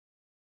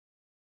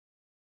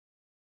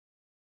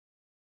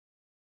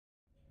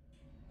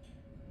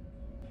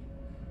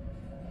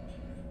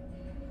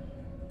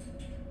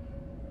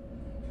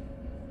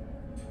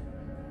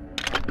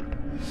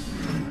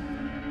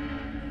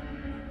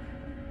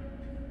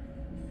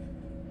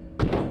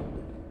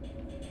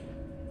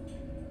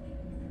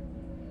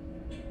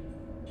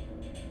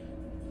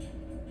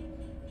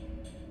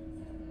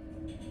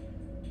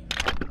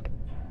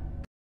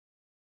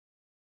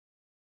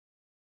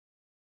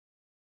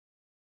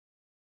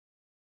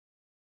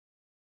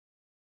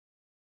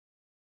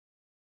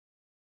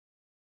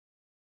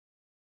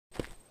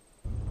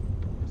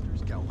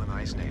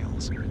Galvanized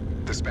nails.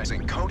 The special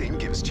coating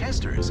gives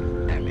Chester's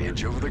an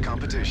edge over the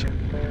competition.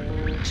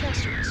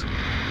 Chester's. 1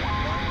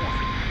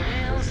 by 1.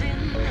 Nails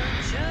in the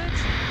church.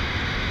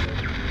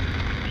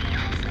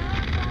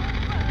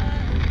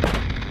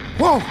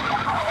 Whoa!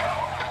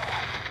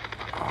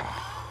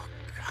 Oh,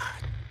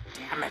 God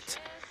damn it.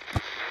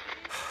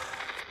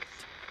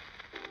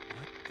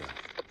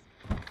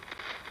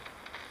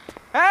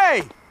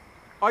 Hey!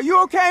 Are you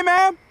okay,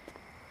 ma'am?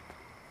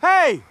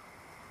 Hey!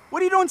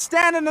 What are you doing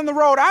standing in the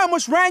road? I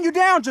almost ran you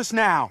down just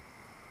now.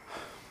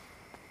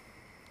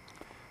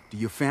 Do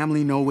your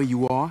family know where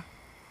you are?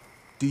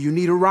 Do you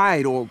need a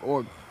ride or...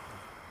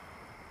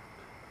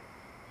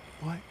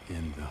 What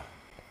in the...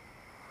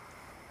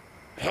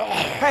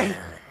 Hey!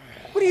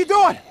 What are you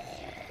doing?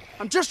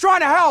 I'm just trying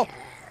to help.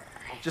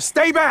 Just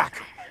stay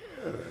back.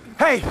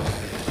 Hey!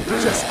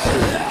 Just...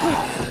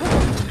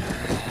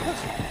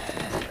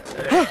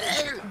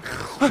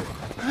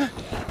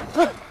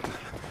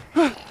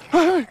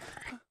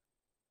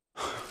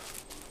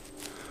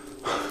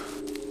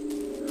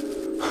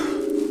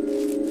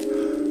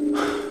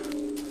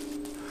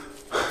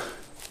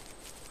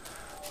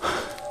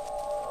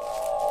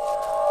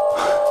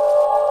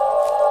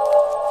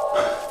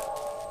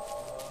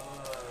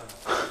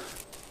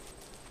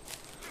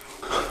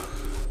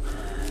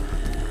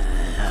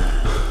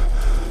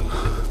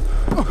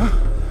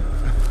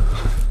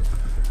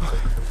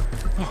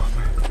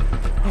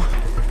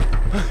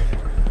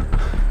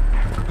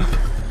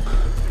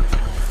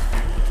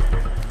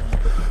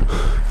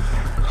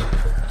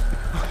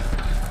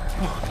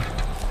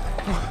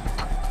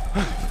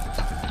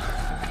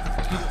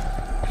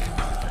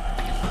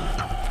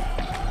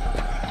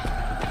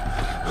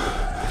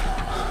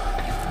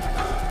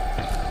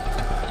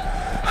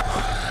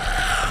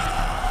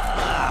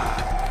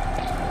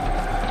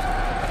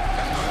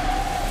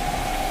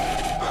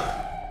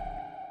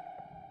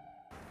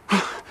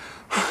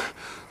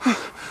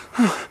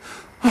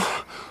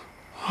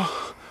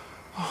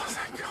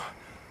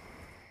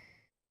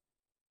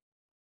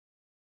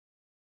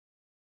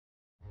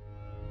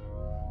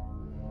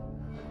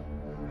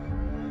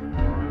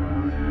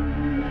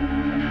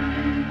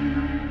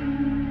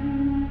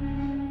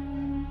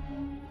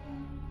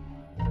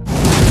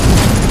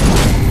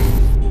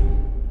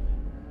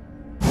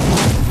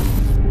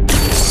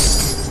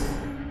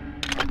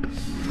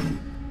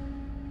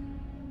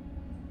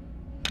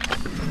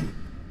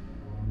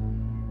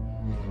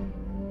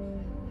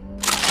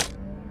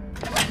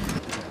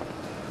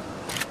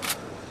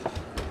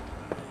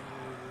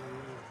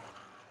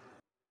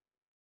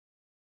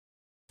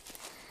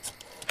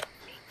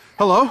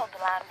 Hello? Hold the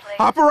line, please.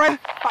 Operator?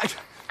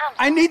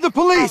 I need the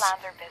police! Our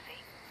lines are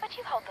busy. Would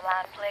you hold the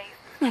line, please?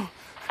 No.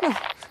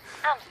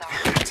 I'm sorry.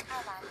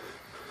 Our lines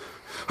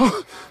Oh. I'm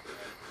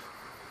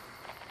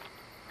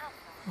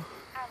sorry.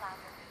 Our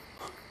lines are busy.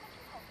 Would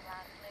you hold the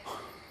line, please? I'm sorry.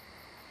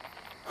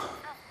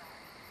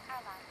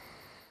 Our lines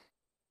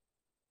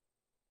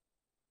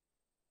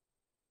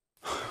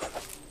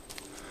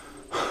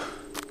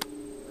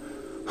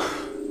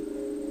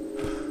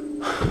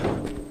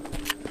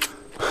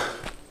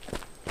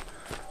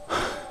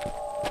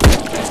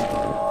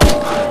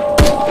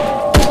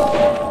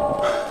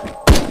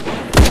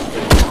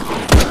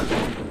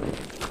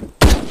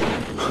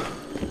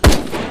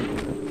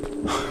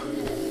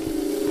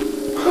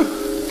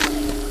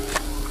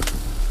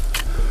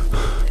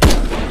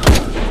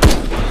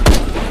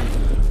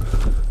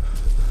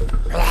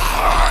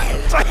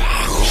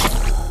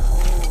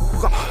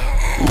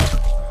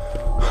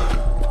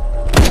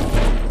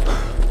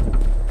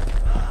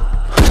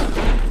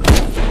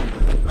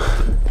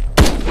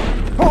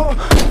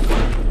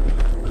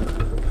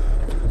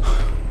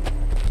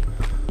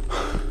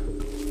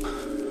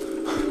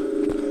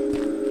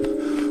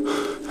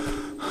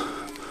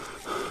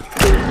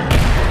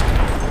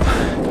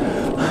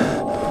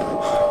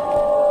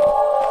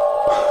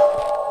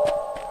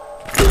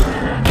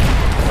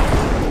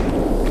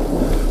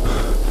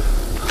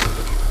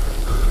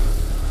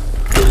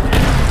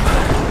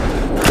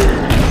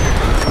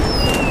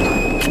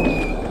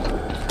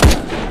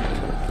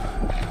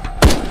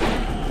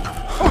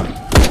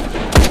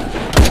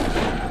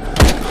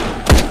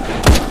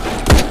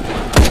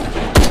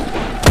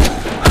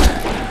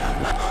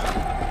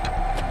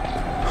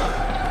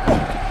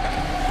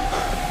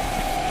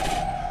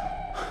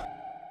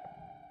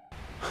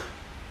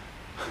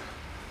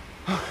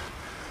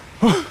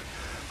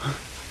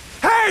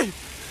Hey!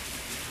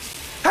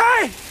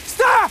 Hey!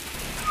 Stop!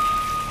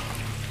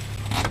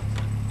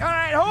 All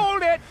right,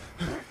 hold it.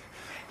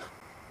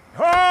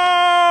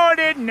 Hold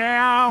it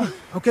now.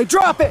 Okay,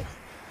 drop it!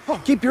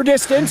 Keep your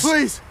distance.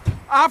 Please!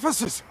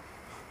 Officers!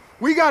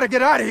 We gotta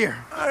get out of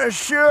here!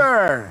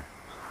 Sure.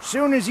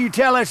 Soon as you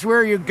tell us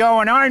where you're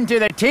going armed to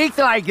the teeth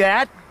like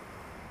that.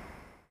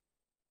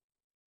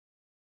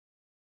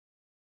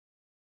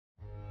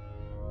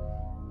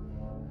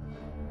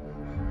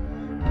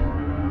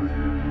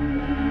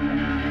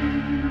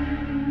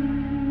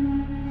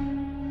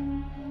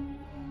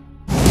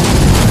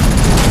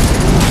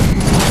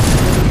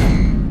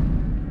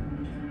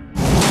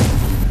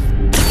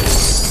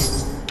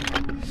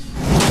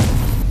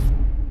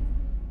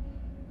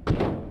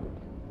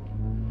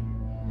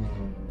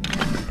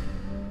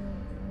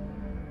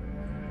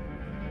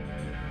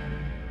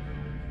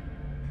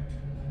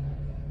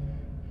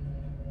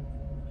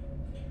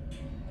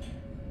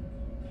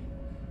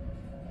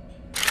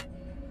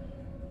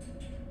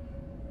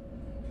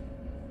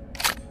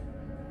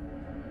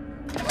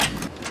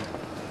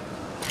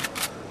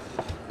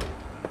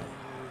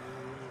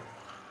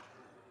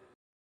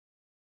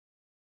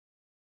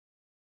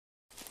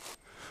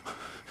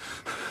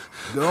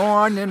 Go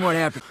on, then what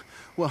happened?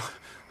 Well,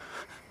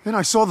 then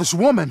I saw this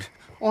woman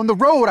on the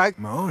road.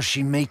 Oh,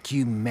 she make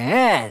you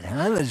mad,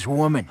 huh, this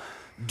woman?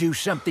 Do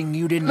something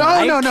you didn't No,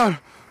 like? no.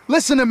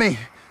 Listen to me.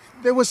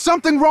 There was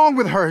something wrong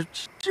with her.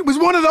 She was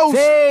one of those...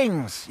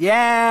 Things!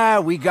 Yeah,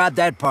 we got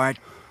that part.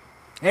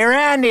 Hey,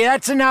 Randy,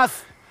 that's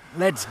enough.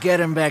 Let's get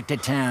him back to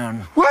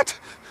town. What?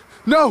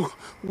 No,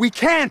 we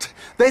can't.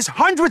 There's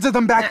hundreds of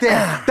them back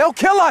there. They'll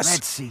kill us.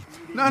 Let's see.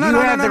 No, you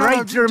have the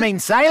right to remain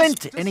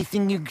silent.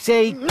 Anything you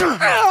say...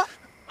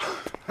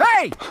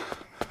 Hey!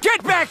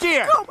 Get back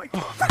here! Oh my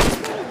God.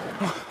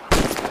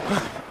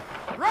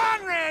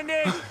 Run,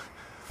 Randy!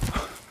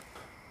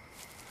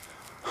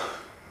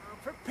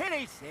 For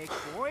pity's sake,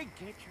 boy,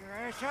 get your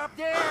ass up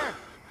there.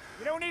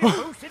 You don't need a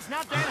boost, it's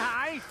not that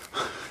high.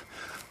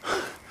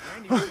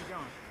 Randy, where are you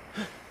going?